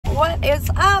what is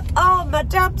up, all my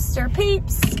dumpster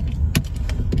peeps?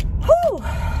 Whew,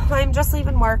 I'm just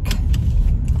leaving work.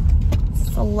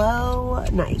 Slow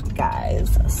night,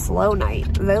 guys, slow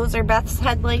night. Those are Beth's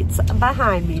headlights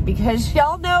behind me because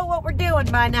y'all know what we're doing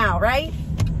by now, right?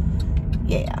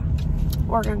 Yeah,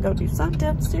 we're gonna go do some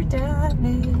dumpster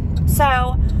diving.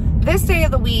 So this day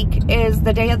of the week is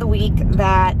the day of the week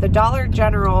that the Dollar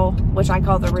General, which I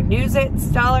call the Renews-It's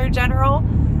Dollar General.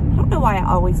 I don't know why I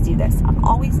always do this. I'm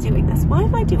always doing this. Why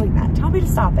am I doing that? Tell me to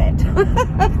stop it.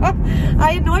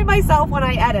 I annoy myself when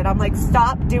I edit. I'm like,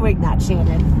 stop doing that,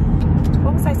 Shannon.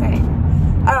 What was I saying?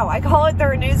 Oh, I call it the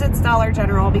Renews-It's Dollar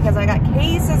General because I got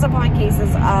cases upon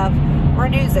cases of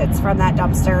Renews-It's from that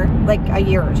dumpster like a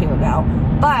year or two ago.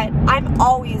 But I'm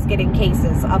always getting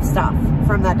cases of stuff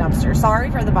from that dumpster. Sorry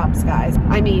for the bumps, guys.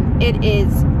 I mean, it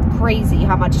is crazy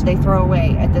how much they throw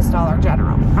away at this Dollar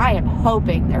General. I am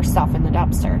hoping there's stuff in the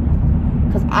dumpster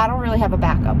because I don't really have a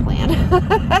backup plan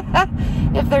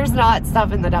if there's not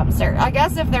stuff in the dumpster. I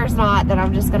guess if there's not, then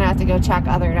I'm just gonna have to go check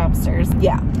other dumpsters.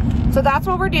 Yeah, so that's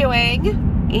what we're doing.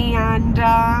 And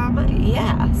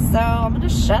yeah, so I'm gonna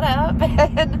shut up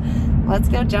and let's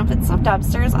go jump in some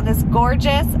dumpsters on this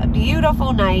gorgeous,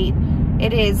 beautiful night.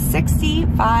 It is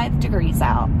 65 degrees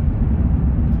out.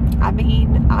 I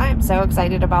mean, I'm so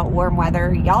excited about warm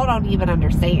weather. Y'all don't even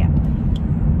understand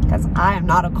because I am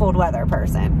not a cold weather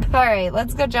person. All right,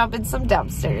 let's go jump in some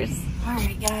dumpsters. All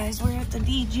right, guys, we're at the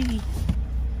DG.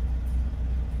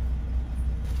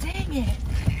 Dang it.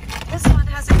 This one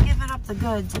hasn't given up the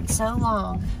goods in so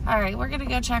long. All right, we're gonna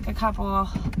go check a couple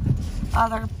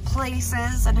other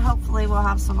places and hopefully we'll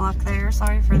have some luck there.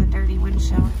 Sorry for the dirty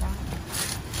windshield.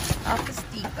 Office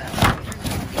Depot.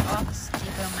 Office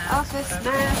Depot mask. Office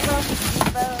mask, Office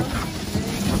Depot.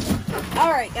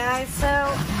 All right, guys,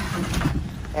 so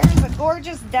there's a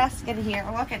gorgeous desk in here.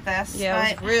 Look at this. Yeah,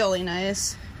 it's really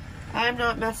nice. I'm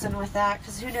not messing with that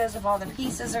because who knows if all the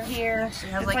pieces are here. She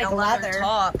has like a leather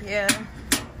top, yeah.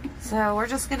 So we're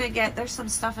just gonna get, there's some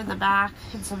stuff in the back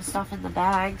and some stuff in the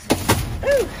bags.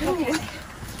 Ooh, okay.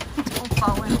 We'll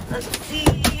follow in. Let's see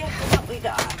what we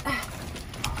got.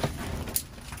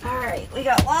 All right, we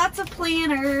got lots of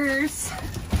planners,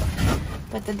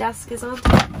 but the desk is on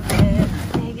top of it.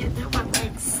 Dang it, now my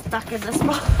leg's stuck in this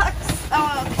box.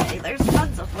 Oh, okay, there's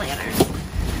tons of planners.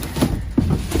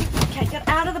 Okay, get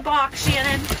out of the box,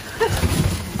 Shannon.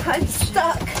 I'm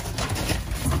stuck.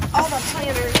 All the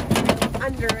planners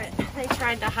under it. They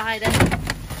tried to hide it.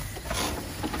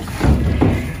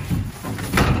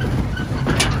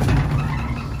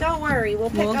 Don't worry,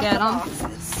 we'll pick up the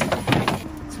boxes.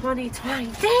 2020.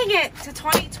 Dang it! To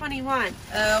 2021.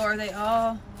 Oh, are they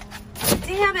all?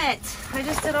 Damn it! I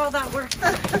just did all that work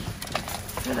for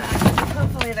that.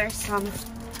 Hopefully there's some.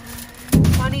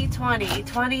 2020.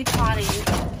 2020.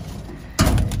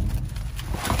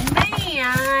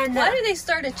 Man! Why do they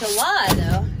start at July,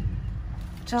 though?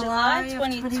 July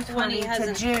 2020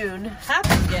 hasn't to June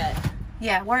happened yet.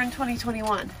 Yeah, we're in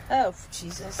 2021. Oh,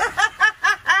 Jesus.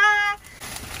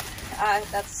 I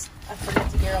forget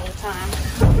the year all the time. I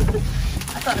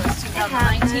thought it was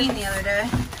 2019 the other day.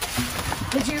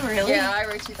 Did you really? Yeah, I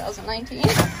wrote 2019.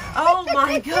 Oh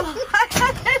my god.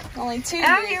 Only 2 years.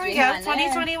 Oh, here we go.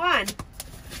 2021.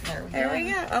 There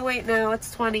we go. Oh wait, no,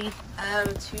 it's 20. Oh,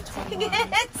 221.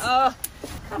 Oh,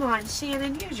 come on,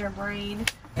 Shannon, use your brain.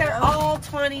 They're all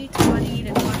 2020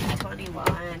 to 2021.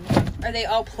 Are they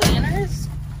all planners?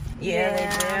 Yeah, they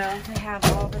do. They have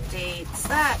all the dates.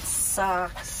 That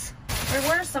sucks. There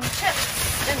were some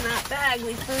chips in that bag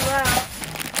we threw out.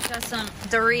 Got some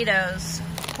Doritos,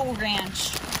 Cool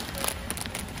Ranch.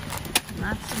 And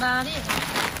that's about it.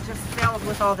 Just filled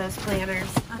with all those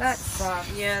planners. That sucks.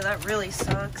 Yeah, that really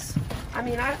sucks. I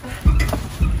mean,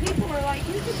 people were like,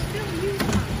 you can still use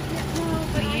them.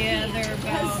 But yeah, they're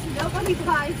about. Nobody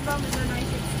buys them, and then I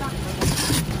get stuck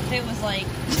with them. It was like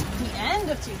the end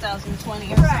of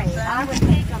 2020 or right. something. I would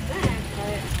take them then,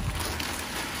 but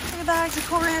 3 bags of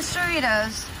Cool Ranch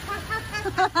Doritos.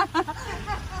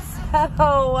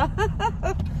 So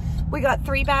we got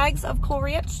 3 bags of Cool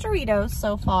Ranch Doritos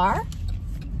so far.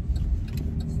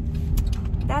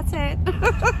 That's it.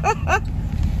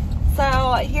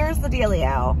 So here's the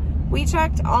dealio. We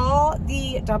checked all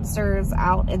the dumpsters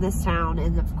out in this town,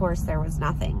 and of course there was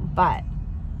nothing. But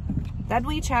then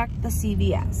we checked the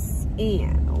CVS,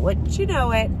 and wouldn't you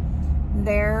know it,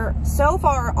 there, so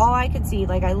far, all I could see,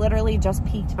 like I literally just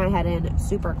peeked my head in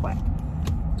super quick.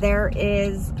 There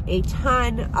is a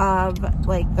ton of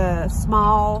like the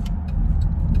small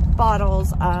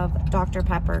bottles of Dr.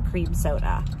 Pepper cream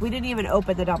soda. We didn't even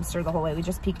open the dumpster the whole way. We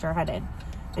just peeked our head in.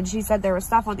 And she said there was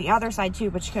stuff on the other side too,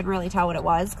 but she couldn't really tell what it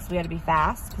was because we had to be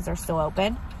fast because they're still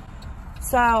open.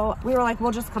 So we were like,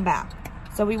 we'll just come back.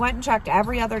 So we went and checked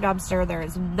every other dumpster. There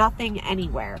is nothing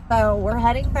anywhere. So we're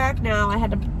heading back now. I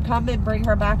had to come and bring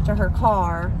her back to her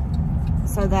car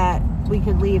so that we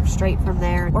could leave straight from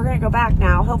there. We're gonna go back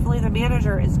now. Hopefully the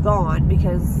manager is gone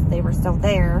because they were still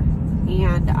there.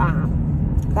 And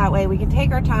that way we can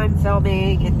take our time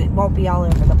filming and it won't be all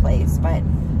over the place. But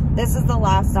this is the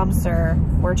last dumpster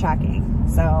we're checking.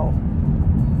 So,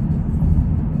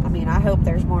 I mean, I hope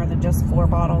there's more than just 4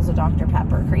 bottles of Dr.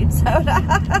 Pepper cream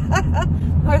soda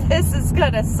or this is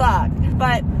gonna suck.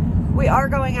 But we are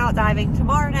going out diving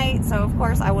tomorrow night, so of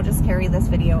course I will just carry this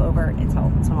video over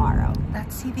until tomorrow.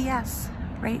 That's CVS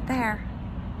right there.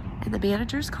 And the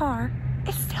manager's car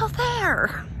is still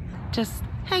there. Just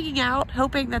hanging out,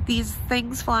 hoping that these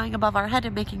things flying above our head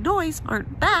and making noise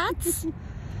aren't bats.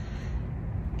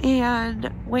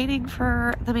 And waiting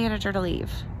for the manager to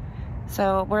leave.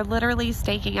 So we're literally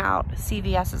staking out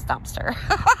CVS's dumpster.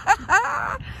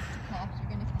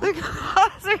 The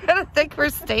cops are gonna think we're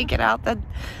staking out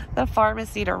the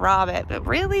pharmacy to rob it, but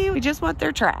really we just want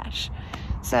their trash.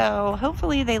 So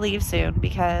hopefully they leave soon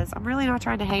because I'm really not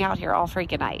trying to hang out here all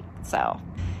freaking night. So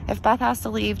if Beth has to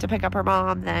leave to pick up her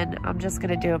mom, then I'm just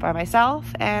gonna do it by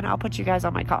myself and I'll put you guys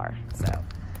on my car. So, all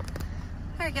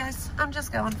right guys, I'm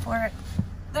just going for it.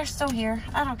 They're still here.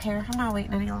 I don't care. I'm not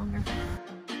waiting any longer.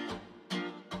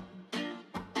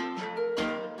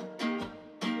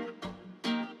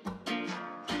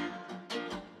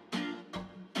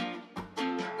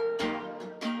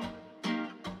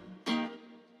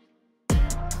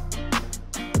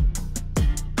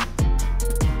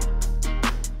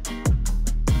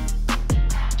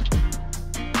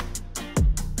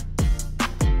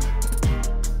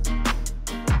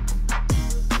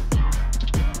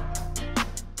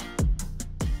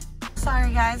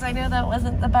 Sorry guys, I know that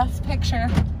wasn't the best picture,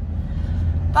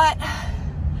 but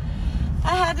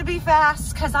I had to be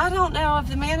fast because I don't know if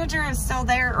the manager is still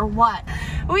there or what.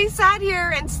 We sat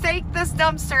here and staked this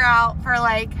dumpster out for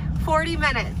like 40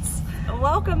 minutes.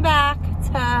 Welcome back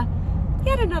to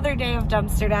yet another day of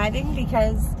dumpster diving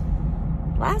because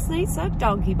last night sucked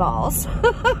donkey balls.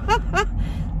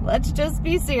 Let's just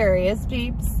be serious,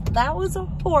 peeps. That was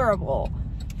horrible.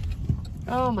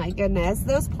 Oh my goodness,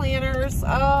 those planners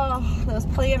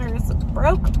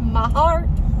broke my heart.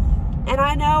 And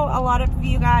I know a lot of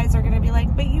you guys are gonna be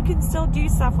like, but you can still do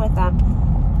stuff with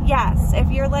them. Yes, if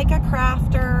you're like a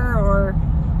crafter or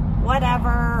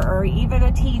whatever, or even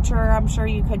a teacher, I'm sure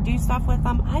you could do stuff with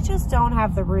them. I just don't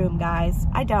have the room, guys.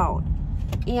 I don't.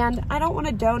 And I don't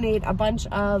wanna donate a bunch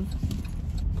of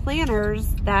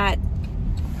planners that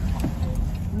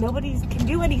nobody can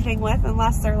do anything with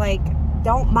unless they're like,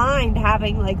 don't mind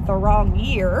having like the wrong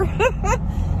year.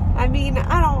 I mean,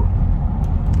 I don't,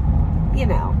 you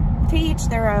know, to each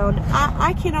their own.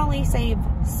 I can only save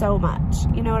so much,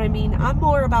 you know what I mean? I'm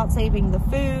more about saving the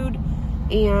food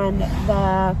and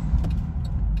the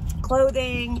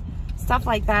clothing, stuff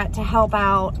like that to help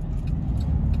out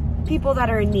people that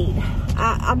are in need.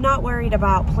 I'm not worried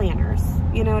about planners,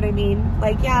 you know what I mean?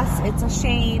 Like, yes, it's a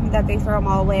shame that they throw them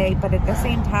all away, but at the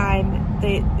same time,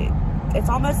 it's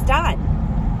almost done.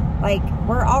 Like,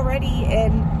 we're already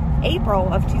in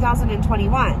April of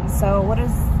 2021. So what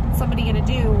is somebody gonna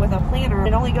do with a planner?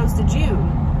 It only goes to June,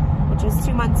 which is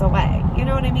 2 months away. You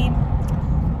know what I mean?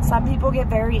 Some people get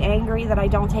very angry that I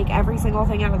don't take every single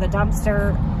thing out of the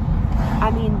dumpster.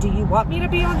 I mean, do you want me to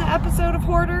be on the episode of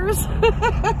Hoarders?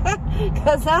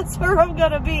 Because that's where I'm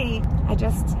gonna be. I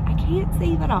can't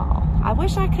save it all. I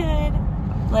wish I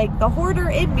could. Like, the hoarder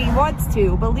in me wants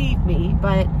to, believe me,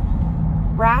 but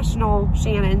rational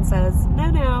Shannon says,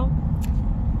 no,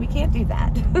 we can't do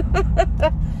that.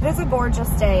 It is a gorgeous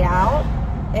day out.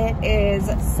 It is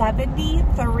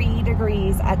 73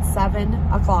 degrees at 7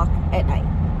 o'clock at night.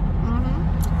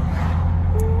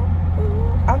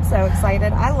 I'm so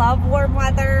excited. I love warm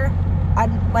weather.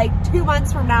 I'm like 2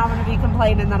 months from now, I'm gonna be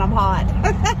complaining that I'm hot.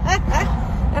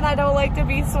 And I don't like to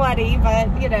be sweaty,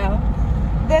 but you know,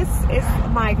 this is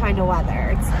my kind of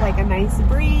weather. It's like a nice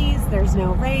breeze. There's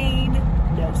no rain,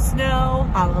 no snow,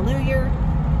 hallelujah.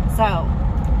 So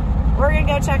we're gonna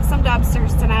go check some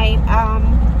dumpsters tonight.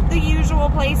 The usual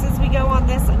places we go on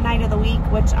this night of the week,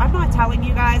 which I'm not telling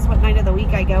you guys what night of the week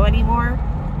I go anymore.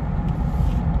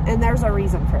 And there's a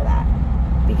reason for that.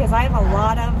 Because I have a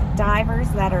lot of divers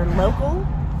that are local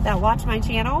that watch my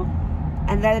channel.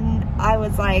 And then I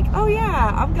was like, oh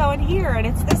yeah, I'm going here and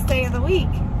it's this day of the week.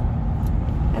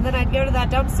 And then I'd go to that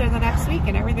dumpster the next week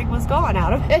and everything was gone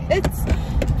out of it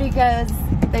because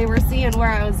they were seeing where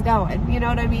I was going. You know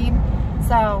what I mean?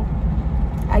 So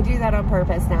I do that on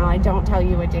purpose now. I don't tell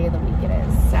you what day of the week it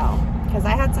is. So, because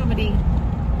I had somebody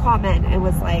comment and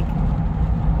was like,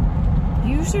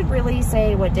 you should really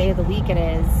say what day of the week it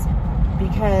is,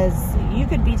 because you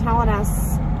could be telling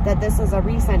us that this is a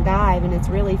recent dive and it's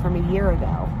really from a year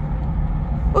ago.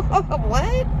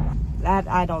 What? That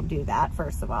I don't do that,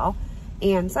 first of all.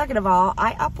 And second of all,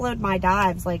 I upload my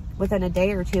dives like within a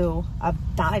day or two of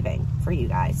diving for you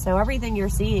guys. So everything you're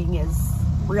seeing is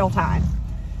real time.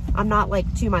 I'm not like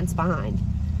 2 months behind.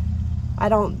 I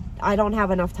don't have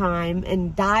enough time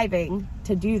in diving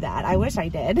to do that. I wish I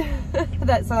did.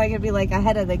 So I could be like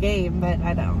ahead of the game, but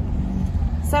I don't.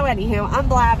 So anywho, I'm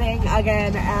blabbing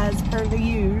again as per the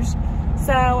usual.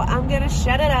 So I'm gonna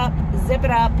shut it up, zip it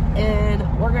up, and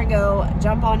we're gonna go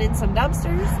jump on in some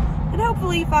dumpsters and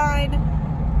hopefully find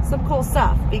some cool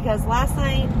stuff, because last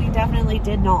night we definitely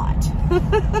did not.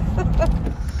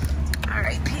 All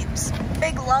right, peeps,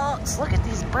 big logs. Look at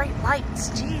these bright lights.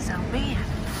 Jeez, oh man.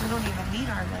 We don't even need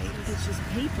our lights. It's just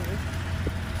paper.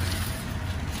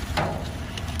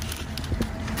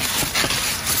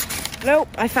 Nope,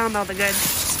 I found all the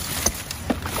goods.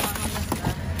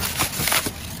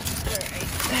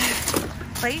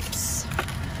 Plates,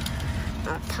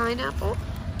 pineapple,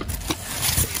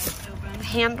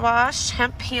 hand wash,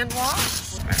 hemp hand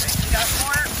wash. All right, we got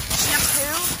more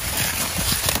shampoo,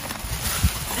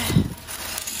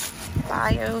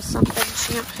 bio something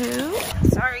shampoo.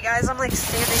 Sorry guys, I'm like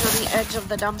standing on the edge of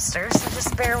the dumpster, so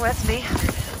just bear with me.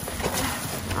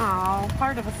 Oh,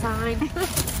 part of a sign.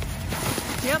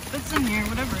 Yep, it's in here,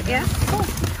 whatever it is. Yeah, cool.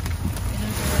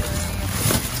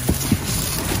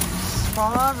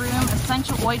 Spa room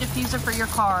essential oil diffuser for your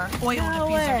car. Oil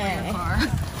diffuser for your car.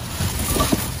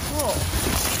 Cool.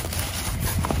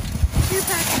 2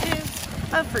 packages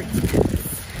of fruit.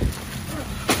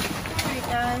 Alright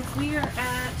guys, we are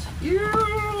at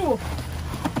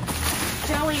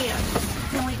Joannes.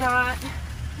 And we got,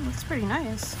 That's pretty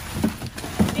nice.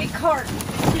 a carton.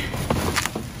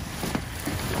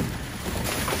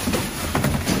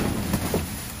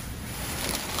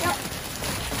 Yep,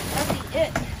 that'll be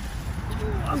it.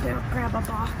 I'm gonna grab a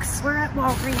box. We're at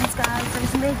Walgreens, guys.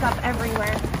 There's makeup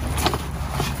everywhere.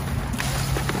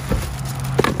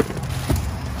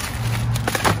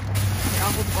 Here,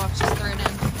 I'll hold the box, just throw it in.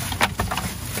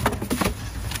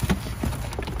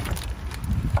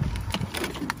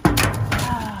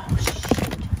 Oh, shit.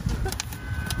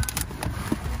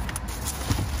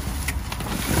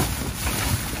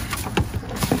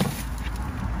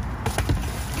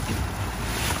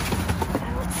 I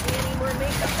don't see any more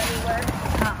makeup anywhere.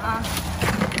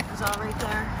 It's all right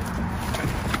there.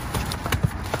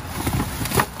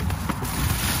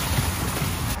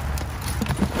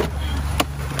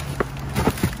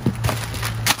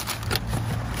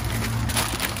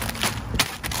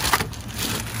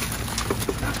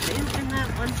 In that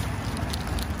one.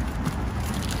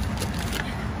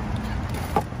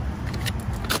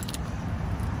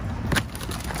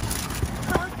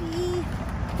 Coffee.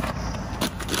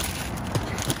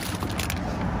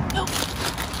 Nope.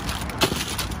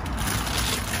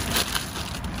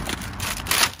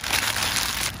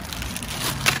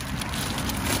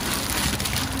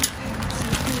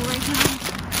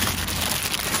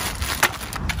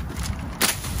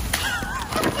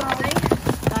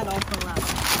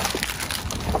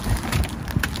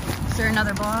 Is there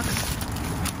another box?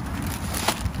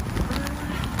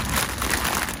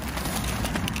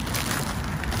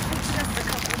 Just a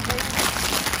couple things.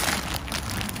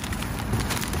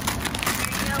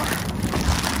 There you go.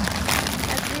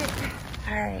 That's it.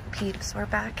 Alright, peeps, we're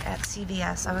back at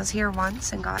CVS. I was here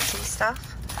once and got some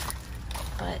stuff,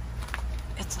 but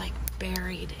it's like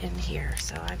buried in here,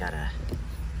 so I gotta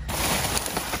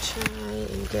try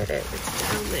and get it.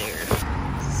 It's down there.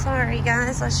 Sorry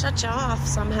guys, I shut you off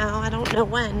somehow. I don't know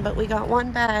when, but we got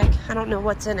one bag. I don't know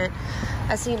what's in it.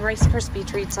 I seen Rice Krispie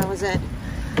treats, that was it.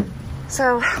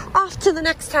 So, off to the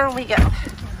next town we go.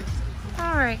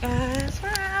 Alright guys, we're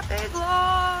at Big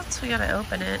Lots. We gotta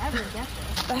open it.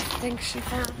 I think she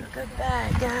found a good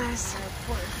bag, guys.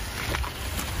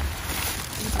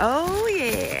 Oh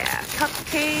yeah,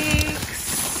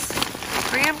 cupcakes,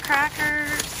 graham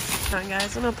crackers. Hold on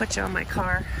guys, I'm gonna put you on my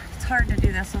car. It's hard to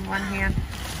do this in one hand.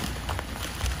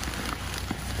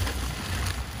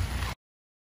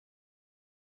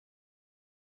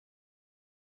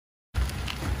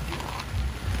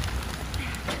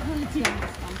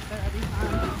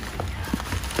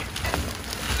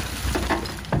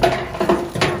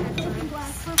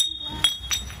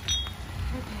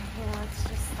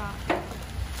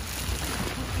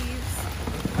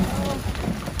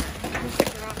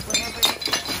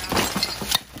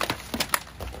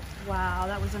 Wow,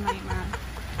 that was a nightmare.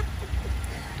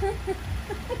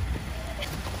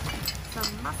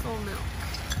 Some muscle milk.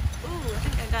 Ooh, I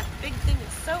think I got a big thing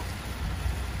of soap.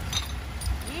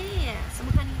 Yeah, some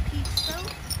honey peach soap.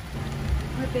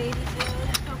 Our baby good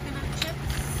coconut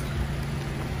chips.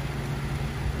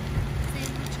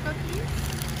 Sandwich cookies.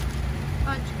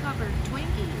 Fudge covered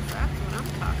Twinkies. That's what I'm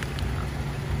talking about.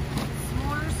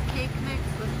 S'mores cake mix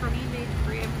with honey made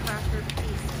graham cracker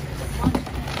pieces.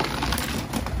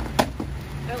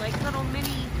 They're like little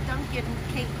mini Dunkin'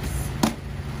 cakes.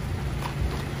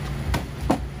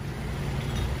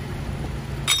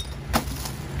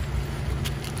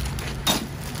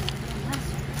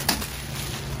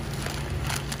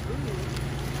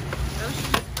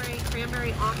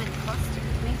 Cranberry almond cluster.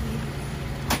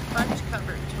 Fudge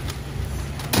covered Twinkies.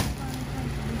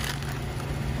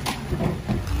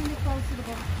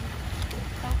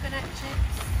 Coconut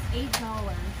chips. $8.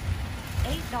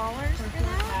 $8 for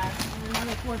that? And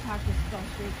another 4-pack just go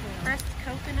straight to Pressed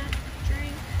coconut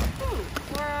drink. Ooh,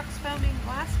 Clorox foaming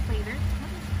glass cleaner.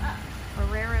 What is that?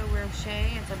 Ferrero Rocher.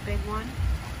 It's a big one.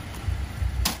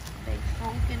 Big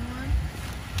honkin' one.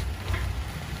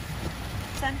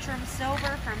 Centrum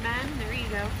Silver for men. There you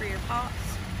go for your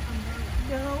pops.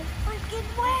 No freaking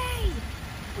way!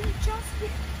 We just did.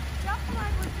 Jeff and I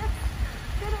were just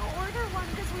gonna order one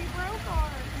because we broke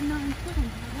ours. No, I'm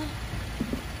kidding.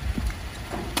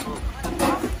 Oh God, I'm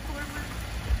falling forward.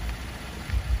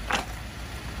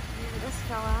 Yeah, this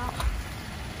fell out.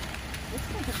 Looks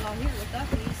like it's all here with that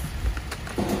piece.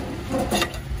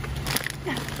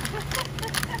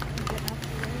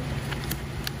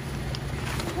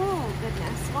 Oh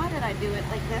goodness, why did I do it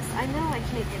like this? I know I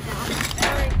can't get down.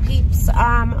 Alright peeps,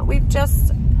 we've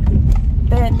just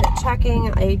been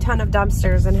checking a ton of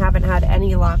dumpsters and haven't had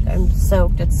any luck. I'm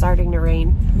soaked, it's starting to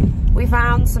rain. We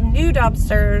found some new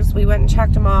dumpsters. We went and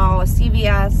checked them all, a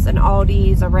CVS, an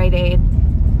Aldi's, a Rite Aid.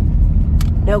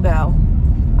 No go.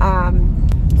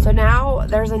 So now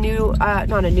there's a new,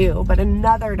 not a new, but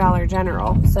another Dollar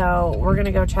General. So we're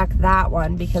gonna go check that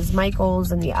one because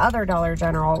Michael's and the other Dollar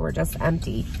General were just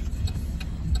empty.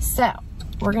 So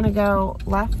we're gonna go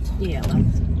left. Yeah,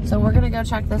 left. So we're gonna go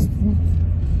check this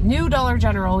new Dollar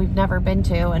General we've never been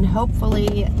to, and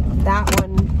hopefully that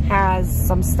one has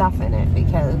some stuff in it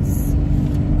because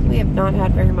we have not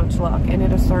had very much luck and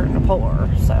it is starting to pour.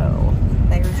 So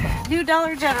there's that. New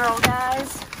Dollar General,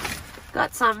 guys.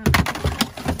 Got some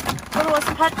Littlest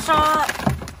Pet Shop.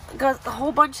 Got a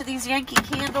whole bunch of these Yankee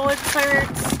Candle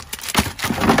inserts.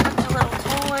 A bunch of little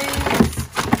toys.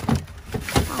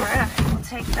 Alright, we'll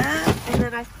take that. And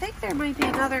then I think there might be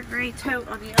another gray tote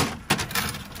on the other.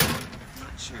 I'm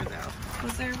not sure though.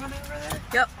 Was there one over there?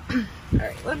 Yep.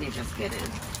 Alright, let me just get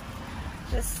in.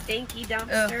 This stinky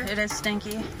dumpster. Oh, it is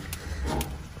stinky.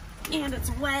 And it's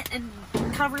wet and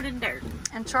covered in dirt.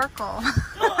 And charcoal.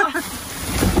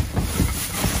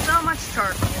 So much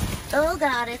charcoal. Oh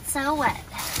God, it's so wet.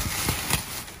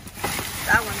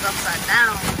 That one's upside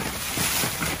down.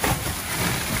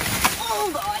 Oh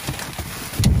God.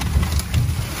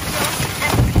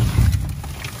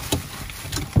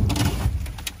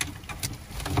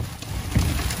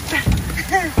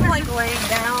 I'm like laying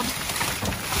down.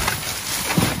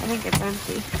 I think it's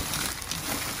empty.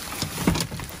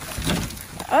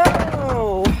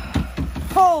 Oh,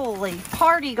 holy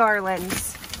party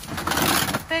garlands.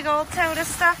 Big old tote of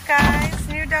stuff, guys.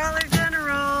 New Dollar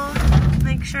General.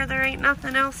 Make sure there ain't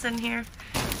nothing else in here.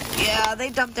 Yeah, they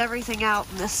dumped everything out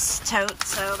in this tote,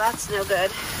 so that's no good.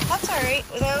 That's alright,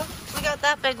 though. We got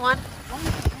that big one.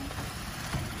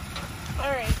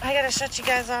 Alright, I gotta shut you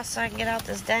guys off so I can get out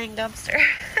this dang dumpster.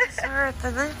 So we're at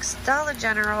the next Dollar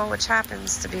General, which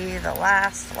happens to be the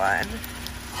last one.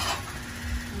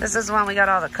 This is the one we got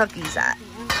all the cookies at.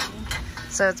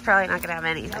 So it's probably not gonna have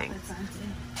anything.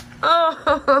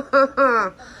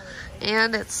 Oh,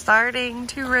 and it's starting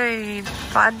to rain.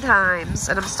 Fun times.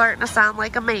 And I'm starting to sound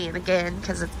like a man again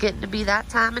because it's getting to be that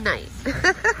time of night.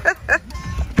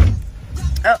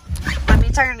 Oh, let me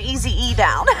turn Easy E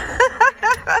down.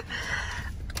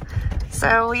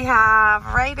 So we have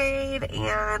Rite Aid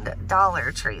and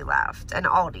Dollar Tree left and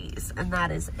Aldi's, and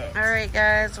that is it. All right,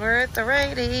 guys, we're at the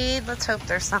Rite Aid. Let's hope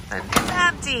there's something. It's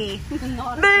empty.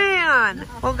 Man,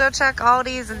 we'll go check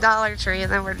Aldi's and Dollar Tree,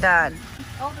 and then we're done.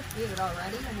 Oh, just did it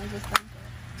already, and they just dumped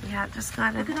it. Yeah, it just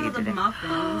got empty. Look at all the today.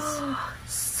 muffins.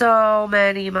 So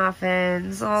many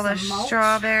muffins. All the Some mulch.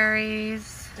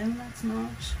 strawberries. Donuts,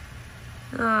 mulch.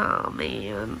 Oh,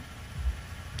 man.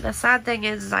 The sad thing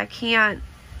is I can't.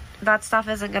 That stuff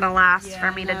isn't going to last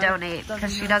for me to donate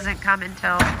because she doesn't come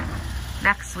until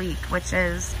next week, which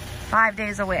is 5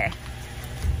 days away.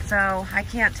 So I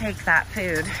can't take that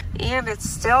food. And it's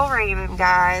still raining,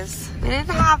 guys. We didn't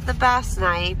have the best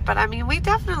night, but I mean, we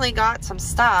definitely got some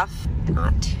stuff.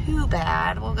 Not too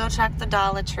bad. We'll go check the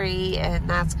Dollar Tree, and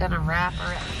that's going to wrap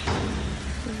her up.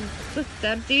 It's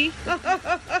empty.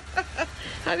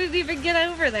 I didn't even get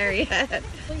over there yet.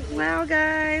 Well,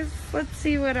 guys, let's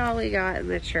see what all we got in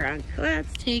the trunk.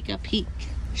 Let's take a peek,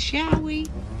 shall we?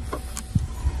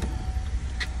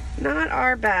 Not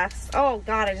our best. Oh,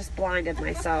 God, I just blinded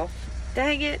myself.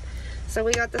 Dang it. So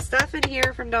we got the stuff in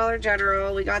here from Dollar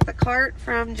General. We got the cart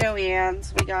from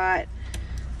Joannes. We got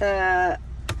the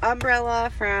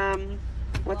umbrella from,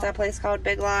 what's that place called?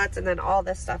 Big Lots. And then all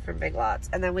this stuff from Big Lots.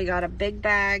 And then we got a big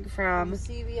bag from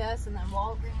CVS and then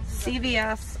Walgreens.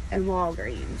 CVS and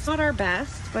Walgreens. Not our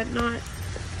best, but not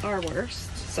our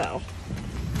worst. So,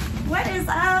 what is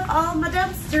up, all my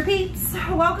dumpster peeps?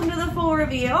 Welcome to the full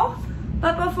reveal.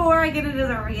 But before I get into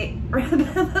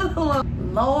the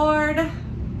Lord,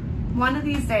 one of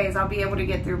these days I'll be able to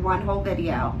get through one whole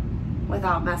video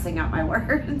without messing up my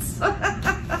words.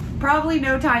 Probably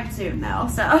no time soon though,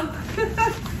 so.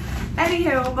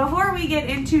 Anywho, before we get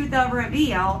into the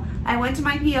reveal, I went to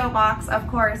my P.O. box, of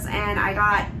course, and I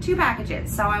got 2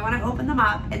 packages. So I want to open them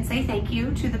up and say thank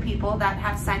you to the people that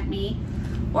have sent me,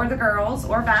 or the girls,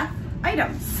 or Beth,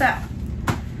 items. So,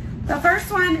 the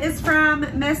first one is from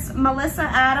Miss Melissa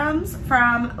Adams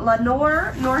from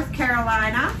Lenoir, North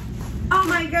Carolina. Oh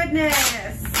my goodness.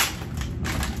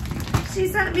 She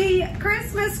sent me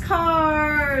Christmas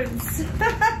cards.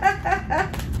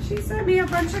 She sent me a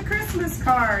bunch of Christmas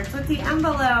cards with the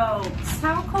envelopes.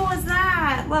 How cool is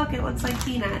that? Look, it looks like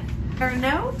peanut. Or a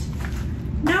note?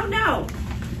 No note.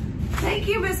 Thank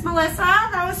you, Miss Melissa.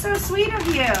 That was so sweet of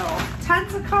you.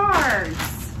 Tons of cards.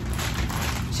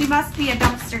 She must be a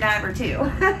dumpster diver too.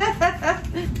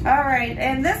 All right,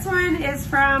 and this one is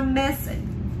from Miss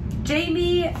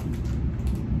Jamie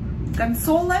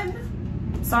Gonsolin.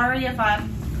 Sorry if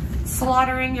I'm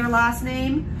slaughtering your last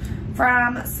name.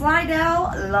 From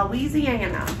Slidell,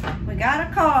 Louisiana. We got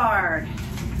a card.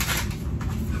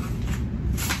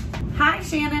 Hi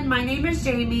Shannon, my name is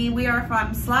Jamie. We are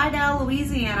from Slidell,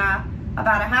 Louisiana,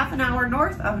 about a half an hour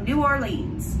north of New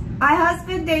Orleans. My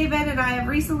husband David and I have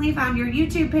recently found your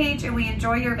YouTube page and we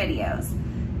enjoy your videos.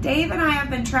 Dave and I have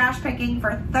been trash picking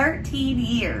for 13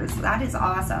 years. That is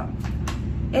awesome.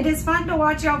 It is fun to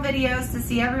watch y'all videos to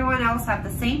see everyone else have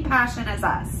the same passion as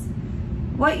us.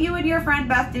 What you and your friend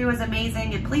Beth do is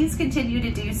amazing and please continue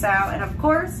to do so, and of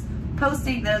course,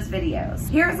 posting those videos.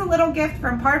 Here's a little gift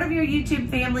from part of your YouTube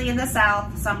family in the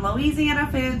South, some Louisiana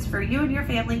foods for you and your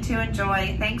family to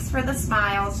enjoy. Thanks for the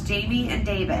smiles, Jamie and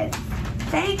David.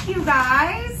 Thank you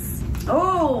guys.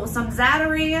 Oh, some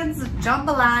Zatarain's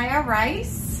jambalaya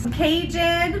rice, some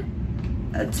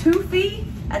Cajun, a tofu,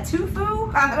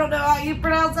 I don't know how you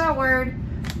pronounce that word,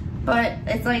 but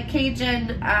it's like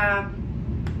Cajun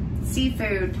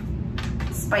seafood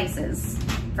spices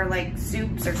for like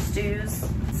soups or stews.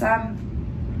 Some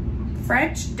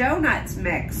French donuts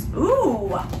mix.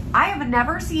 Ooh, I have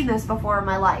never seen this before in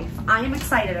my life. I am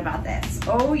excited about this.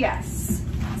 Oh yes.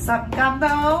 Some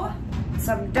gumbo,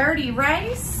 some dirty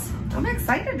rice. I'm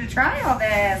excited to try all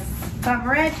this. Some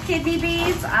red kidney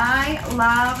beans. I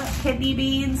love kidney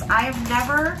beans. I have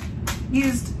never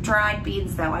used dried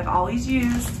beans though. I've always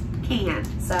used canned,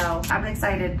 so I'm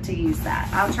excited to use that.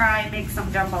 I'll try and make some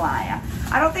jambalaya.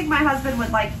 I don't think my husband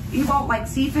would like, he won't like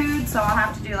seafood, so I'll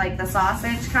have to do like the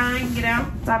sausage kind, you know?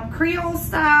 Some Creole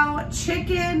style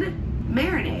chicken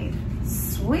marinade.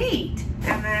 Sweet.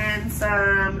 And then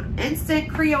some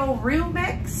instant Creole roux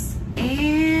mix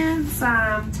and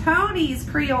some Tony's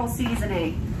Creole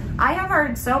seasoning. I have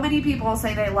heard so many people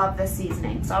say they love this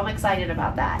seasoning, so I'm excited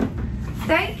about that.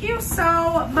 Thank you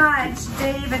so much,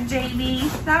 Dave and Jamie.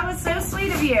 That was so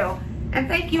sweet of you. And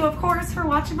thank you, of course, for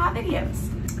watching my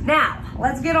videos. Now,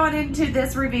 let's get on into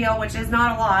this reveal, which is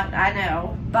not a lot, I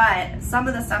know, but some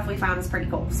of the stuff we found is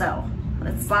pretty cool. So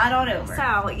let's slide on over.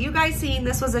 So you guys seen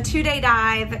this was a 2-day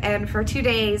dive, and for 2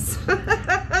 days,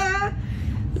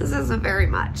 this isn't very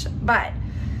much, but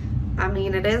I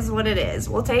mean, it is what it is.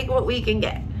 We'll take what we can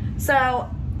get. So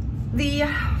the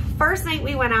first night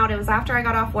we went out, it was after I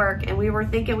got off work, and we were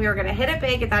thinking we were gonna hit it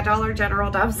big at that Dollar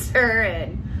General dumpster,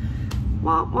 and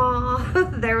wah wah,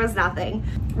 there was nothing.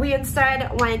 We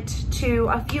instead went to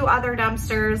a few other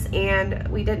dumpsters and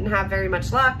we didn't have very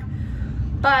much luck,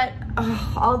 but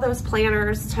all those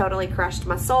planners totally crushed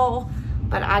my soul.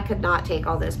 But I could not take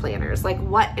all those planners. Like,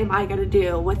 what am I gonna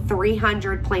do with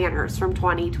 300 planners from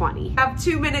 2020? I have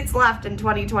 2 minutes left in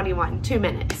 2021, 2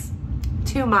 minutes,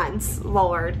 2 months,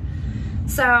 Lord.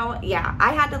 So yeah,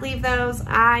 I had to leave those.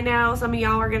 I know some of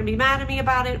y'all are gonna be mad at me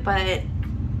about it, but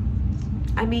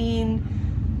I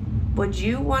mean, would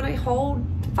you wanna hold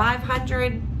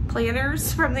 500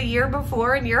 planners from the year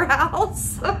before in your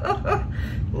house?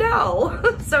 No,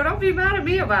 so don't be mad at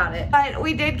me about it. But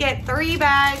we did get 3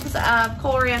 bags of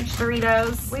Cool Ranch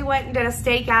Doritos. We went and did a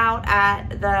stakeout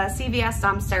at the CVS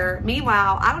dumpster.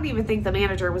 Meanwhile, I don't even think the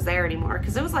manager was there anymore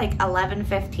because it was like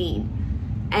 11:15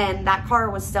 and that car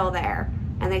was still there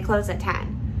and they closed at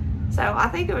 10. So I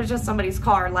think it was just somebody's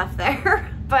car left there,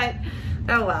 but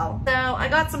oh well. So I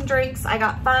got some drinks. I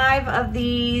got 5 of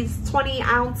these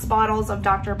 20-ounce bottles of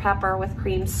Dr. Pepper with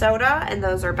cream soda, and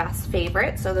those are Beth's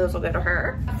favorite, so those will go to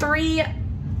her. 3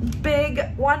 big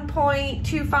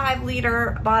 1.25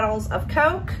 liter bottles of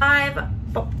Coke, 5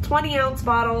 20-ounce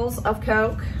bottles of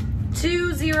Coke,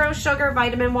 2 zero sugar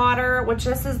vitamin water, which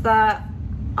this is the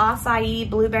acai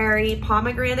blueberry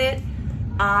pomegranate.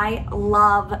 I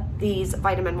love these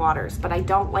vitamin waters, but I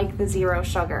don't like the zero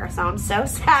sugar. So I'm so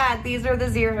sad these are the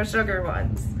zero sugar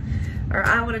ones, or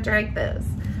I would have drank those.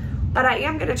 But I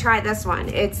am gonna try this one.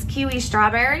 It's kiwi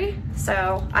strawberry.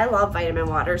 So I love vitamin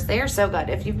waters. They are so good.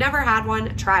 If you've never had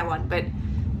one, try one, but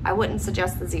I wouldn't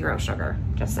suggest the zero sugar,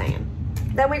 just saying.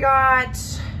 Then we got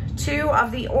 2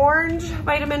 of the orange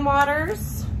vitamin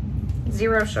waters,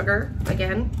 zero sugar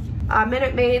again. A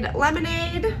Minute Maid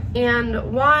lemonade,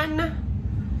 and 1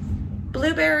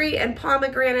 blueberry and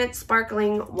pomegranate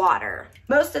sparkling water.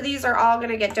 Most of these are all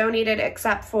gonna get donated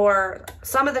except for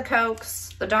some of the Cokes,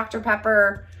 the Dr.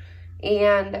 Pepper,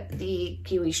 and the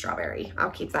kiwi strawberry. I'll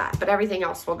keep that, but everything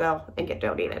else will go and get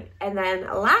donated. And then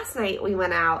last night we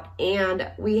went out and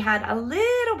we had a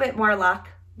little bit more luck,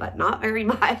 but not very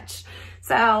much.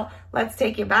 So let's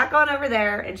take you back on over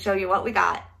there and show you what we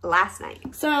got last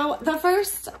night. So the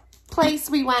first place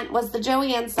we went was the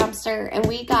Joannes dumpster, and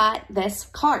we got this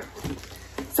cart.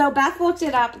 So Beth looked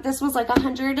it up. This was like a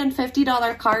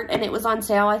 $150 cart, and it was on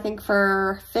sale, I think,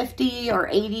 for 50 or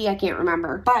 80, I can't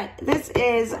remember. But this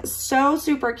is so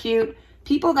super cute.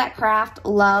 People that craft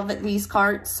love these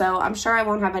carts, so I'm sure I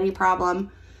won't have any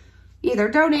problem either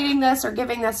donating this or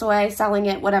giving this away, selling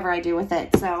it, whatever I do with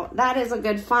it. So that is a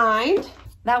good find.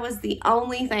 That was the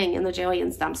only thing in the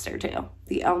Joannes dumpster too.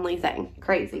 The only thing.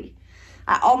 Crazy.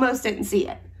 I almost didn't see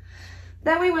it.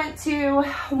 Then we went to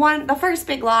the first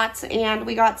Big Lots, and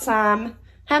we got some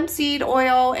hemp seed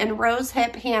oil and rose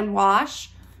hip hand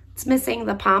wash. It's missing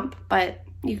the pump, but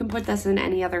you can put this in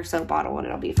any other soap bottle and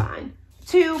it'll be fine.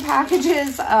 2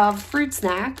 packages of fruit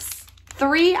snacks.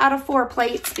 3 out of 4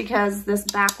 plates because this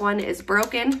back one is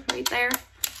broken right there,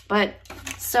 but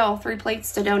still 3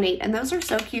 plates to donate, and those are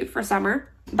so cute for summer.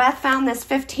 Beth found this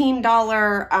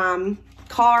 $15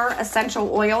 car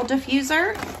essential oil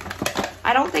diffuser.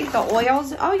 I don't think the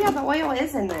oil's, oh yeah, the oil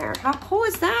is in there. How cool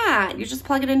is that? You just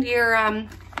plug it into your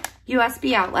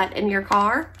USB outlet in your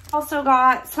car. Also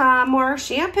got some more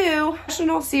shampoo,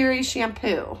 National Series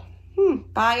shampoo,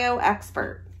 Bio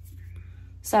Expert.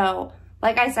 So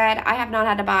like I said, I have not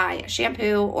had to buy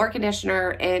shampoo or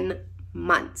conditioner in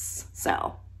months.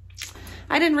 So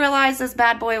I didn't realize this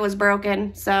bad boy was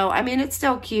broken. So, I mean, it's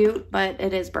still cute, but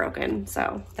it is broken.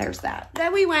 So, there's that.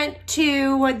 Then we went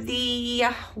to the,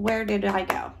 where did I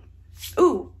go?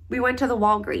 Ooh, we went to the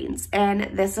Walgreens, and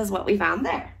this is what we found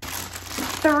there.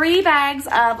 3 bags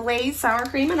of Lay's sour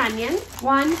cream and onion,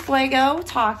 1 Fuego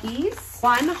Takis,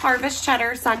 1 Harvest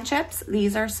Cheddar Sun Chips.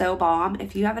 These are so bomb.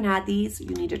 If you haven't had these,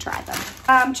 you need to try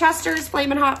them. Chester's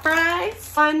Flamin' Hot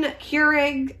Fries, 1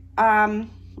 Keurig,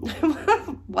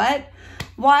 what?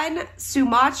 1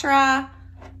 Sumatra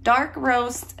Dark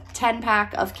Roast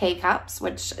 10-pack of K-Cups,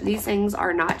 which these things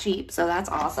are not cheap, so that's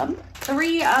awesome.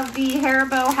 3 of the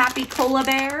Haribo Happy Cola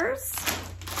Bears.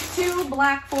 2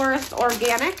 Black Forest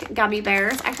Organic Gummy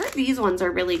Bears. I heard these ones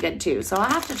are really good too, so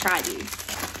I'll have to try these.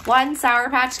 1 Sour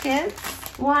Patch Kids.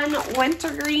 1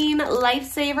 Wintergreen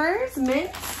Lifesavers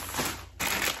Mix.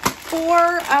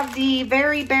 4 of the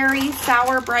Very Berry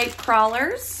Sour Bright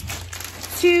Crawlers.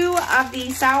 2 of the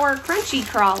Sour Crunchy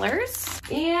Crawlers,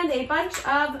 and a bunch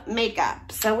of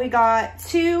makeup. So we got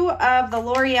 2 of the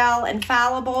L'Oreal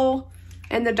Infallible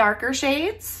in the darker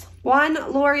shades, 1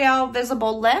 L'Oreal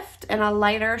Visible Lift in a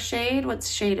lighter shade. What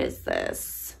shade is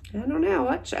this? I don't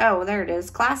know. Oh, there it is.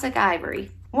 Classic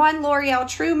Ivory. 1 L'Oreal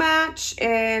True Match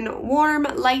in Warm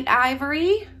Light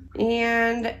Ivory,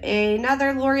 and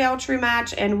another L'Oreal True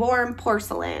Match in Warm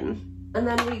Porcelain. And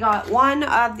then we got 1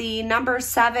 of the number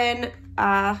 7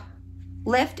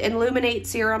 Lift Illuminate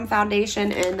Serum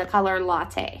Foundation in the color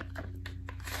Latte.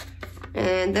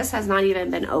 And this has not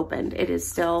even been opened. It is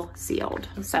still sealed.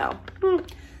 So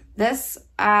this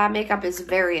makeup is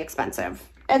very expensive.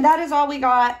 And that is all we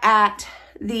got at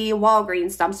the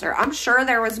Walgreens dumpster. I'm sure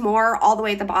there was more all the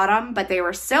way at the bottom, but they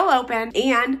were still open,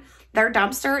 and their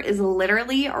dumpster is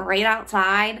literally right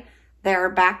outside their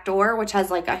back door, which has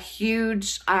like a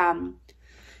huge,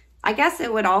 I guess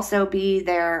it would also be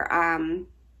their, oh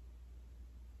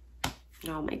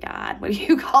my God, what do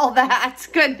you call that?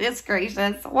 Goodness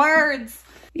gracious, words.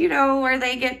 You know, where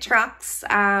they get trucks,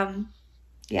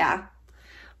 yeah,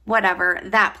 whatever,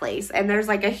 that place. And there's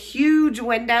like a huge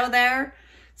window there.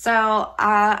 So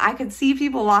I could see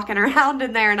people walking around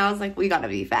in there, and I was like, we gotta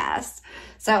be fast.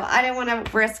 So I didn't want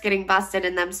to risk getting busted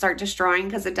and them start destroying,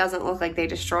 because it doesn't look like they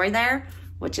destroy there,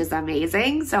 which is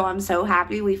amazing. So I'm so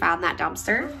happy we found that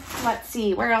dumpster. Let's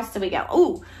see, where else did we go?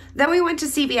 Oh, then we went to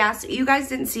CVS. You guys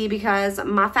didn't see because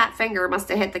my fat finger must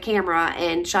have hit the camera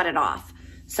and shut it off.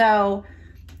 So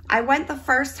I went the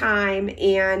first time,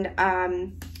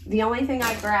 and the only thing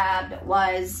I grabbed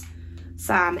was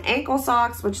some ankle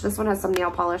socks, which this one has some nail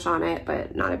polish on it,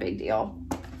 but not a big deal.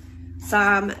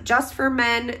 Some Just for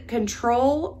Men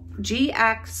Control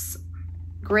GX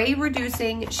Gray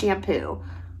Reducing Shampoo.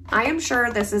 I am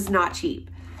sure this is not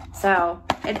cheap. So,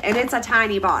 and it's a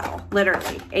tiny bottle,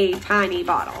 literally a tiny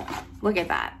bottle. Look at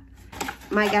that.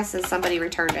 My guess is somebody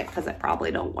returned it because it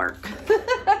probably don't work.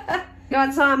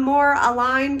 Got some more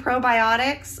Align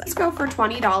probiotics. Let's go for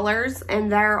 $20, and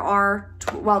there are,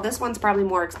 well, this one's probably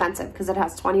more expensive because it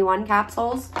has 21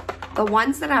 capsules. The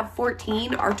ones that have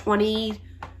 14 are $23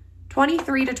 to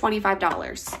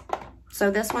 $25. So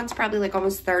this one's probably like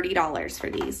almost $30 for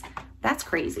these. That's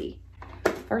crazy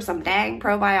for some dang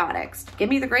probiotics. Give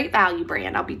me the Great Value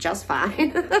brand, I'll be just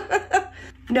fine.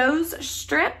 Nose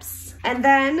strips. And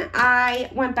then I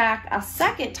went back a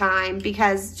second time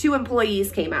because 2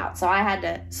 employees came out. So I had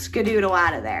to skedoodle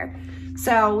out of there.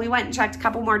 So we went and checked a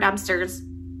couple more dumpsters.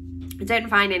 Didn't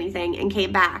find anything and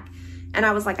came back. And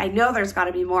I was like, I know there's got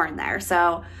to be more in there.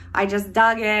 So I just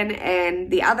dug in,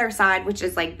 and the other side, which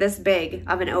is like this big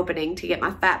of an opening to get my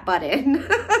fat butt in.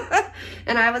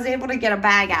 And I was able to get a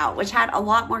bag out, which had a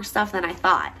lot more stuff than I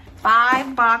thought.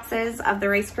 5 boxes of the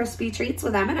Rice Krispie treats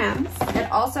with M&Ms.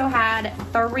 It also had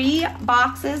 3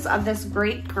 boxes of this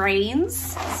Great Grains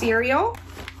cereal.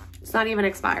 It's not even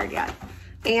expired yet.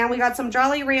 And we got some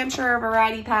Jolly Rancher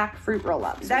variety pack fruit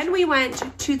roll-ups. Then we went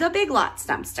to the Big Lots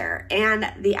dumpster,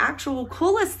 and the actual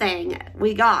coolest thing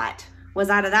we got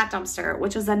was out of that dumpster,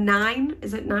 which is a 9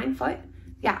 foot?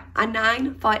 Yeah, a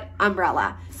 9-foot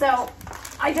umbrella. So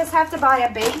I just have to buy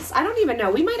a base. I don't even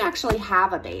know, we might actually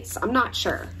have a base. I'm not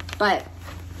sure, but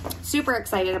super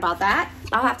excited about that.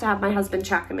 I'll have to have my husband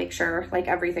check and make sure like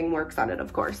everything works on it,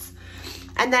 of course.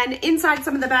 And then inside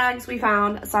some of the bags, we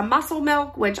found some muscle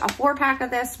milk, which a 4-pack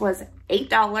of this was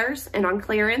 $8, and on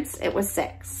clearance, it was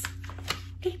 $6.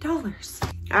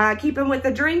 $8. Keeping with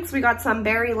the drinks, we got some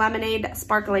berry lemonade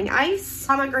sparkling ice,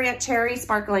 pomegranate cherry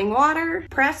sparkling water,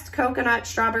 pressed coconut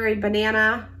strawberry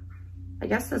banana. I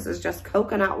guess this is just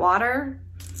coconut water,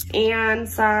 and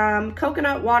some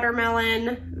coconut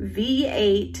watermelon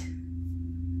V8.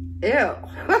 Ew.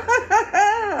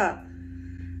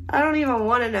 I don't even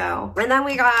want to know. And then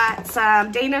we got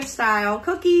some Danish style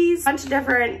cookies, a bunch of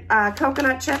different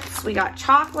coconut chips. We got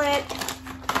chocolate,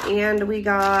 and we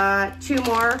got 2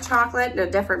 more chocolate in a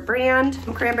different brand.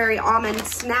 Some cranberry almond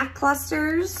snack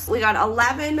clusters. We got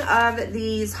 11 of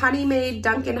these Honey Made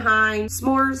Duncan Hines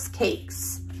s'mores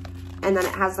cakes. And then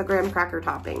it has the graham cracker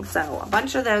topping. So a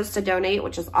bunch of those to donate,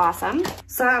 which is awesome.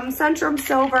 Some Centrum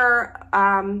Silver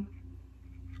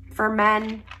for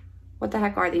men. What the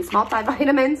heck are these?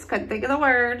 Multivitamins, couldn't think of the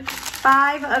word.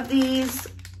 5 of these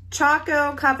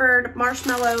Choco covered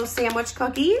marshmallow sandwich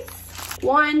cookies.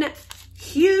 1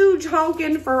 huge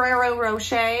honkin' Ferrero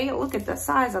Rocher. Look at the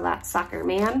size of that sucker,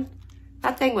 man.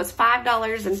 That thing was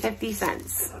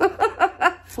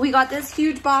 $5.50. We got this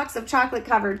huge box of chocolate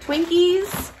covered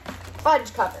Twinkies.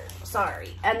 Fudge covered,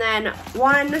 sorry. And then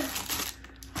 1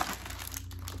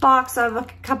 box of a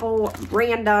couple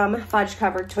random fudge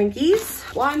covered Twinkies,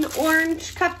 1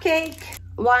 orange cupcake,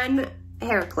 1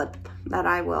 hair clip that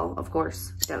I will, of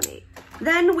course, donate.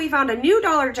 Then we found a new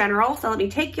Dollar General, so let me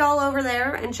take y'all over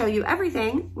there and show you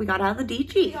everything we got out of the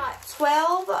DG. We got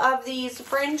 12 of these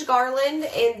fringe garland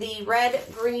in the red,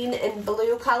 green, and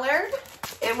blue colored,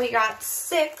 and we got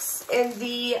 6 in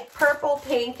the purple,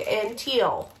 pink, and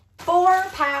teal. 4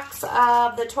 packs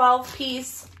of the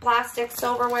 12-piece plastic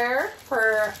silverware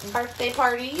for birthday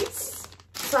parties.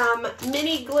 Some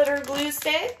mini glitter glue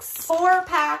sticks. 4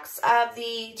 packs of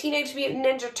the Teenage Mutant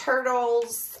Ninja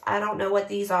Turtles, I don't know what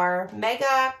these are,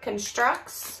 Mega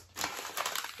Constructs.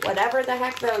 Whatever the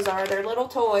heck those are. They're little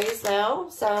toys though,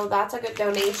 so that's a good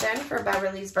donation for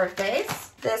Beverly's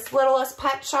birthdays. This Littlest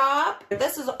Pet Shop.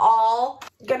 This is all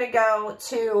gonna go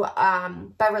to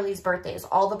Beverly's birthdays,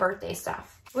 all the birthday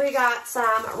stuff. We got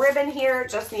some ribbon here,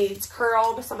 just needs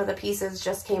curled. Some of the pieces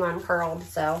just came uncurled,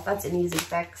 so that's an easy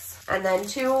fix. And then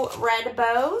 2 red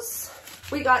bows.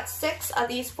 We got 6 of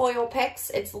these foil picks.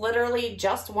 It's literally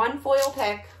just 1 foil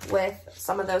pick with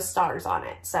some of those stars on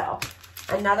it. So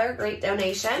another great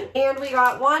donation. And we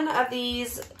got 1 of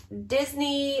these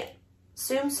Disney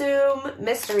Tsum Tsum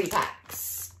mystery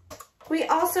packs. We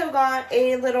also got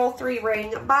a little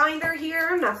 3-ring binder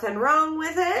here. Nothing wrong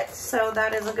with it. So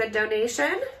that is a good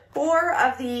donation. 4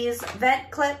 of these vent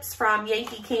clips from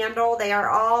Yankee Candle. They are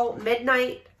all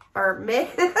midnight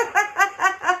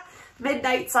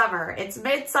summer. It's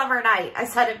midsummer night. I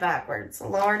said it backwards.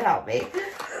 Lord help me.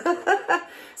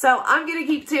 So I'm going to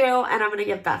keep 2 and I'm going to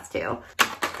give Beth 2.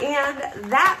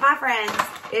 And that, my friends,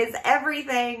 is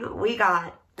everything we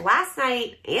got last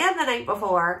night and the night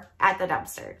before at the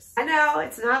dumpsters. I know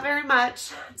it's not very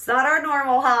much. It's not our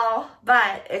normal haul,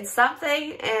 but it's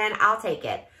something and I'll take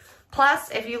it. Plus,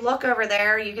 if you look over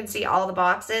there, you can see all the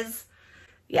boxes.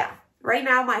 Yeah, right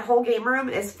now my whole game room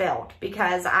is filled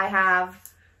because I have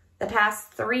the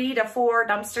past 3 to 4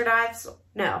 dumpster dives,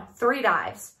 no, 3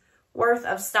 dives worth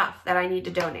of stuff that I need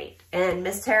to donate. And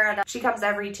Miss Tara, she comes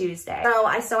every Tuesday. So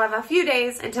I still have a few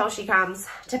days until she comes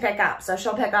to pick up. So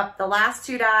she'll pick up the last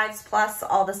 2 dives plus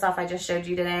all the stuff I just showed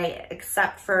you today,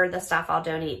 except for the stuff I'll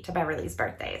donate to Beverly's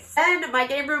birthdays. And my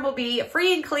game room will be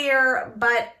free and clear,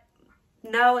 but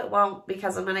no, it won't,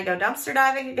 because I'm gonna go dumpster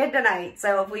diving again tonight.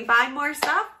 So if we find more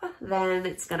stuff, then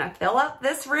it's gonna fill up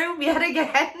this room yet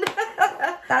again.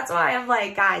 That's why I'm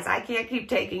like, guys, I can't keep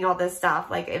taking all this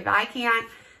stuff. Like, if I can't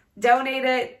donate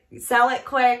it, sell it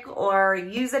quick, or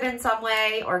use it in some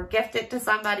way, or gift it to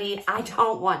somebody, I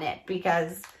don't want it,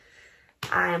 because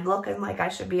I'm looking like I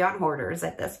should be on Hoarders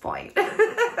at this point.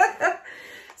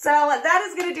 So that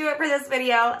is going to do it for this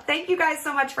video. Thank you guys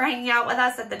so much for hanging out with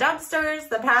us at the dumpsters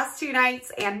the past 2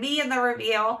 nights and me in the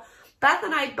reveal. Beth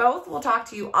and I both will talk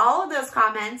to you all in those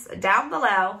comments down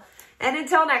below. And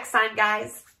until next time,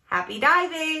 guys, happy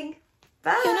diving.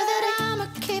 Bye. You know that I'ma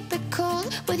keep it cool.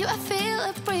 With you, I feel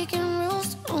like breaking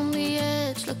rules. On the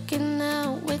edge, looking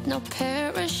out with no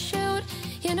parachute.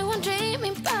 You know I'm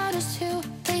dreaming about us two,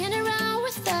 playing around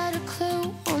without a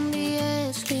clue. On the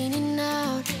edge, leaning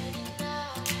out.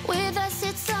 With us,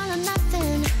 it's all or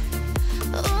nothing.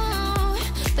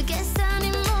 Ooh, but guess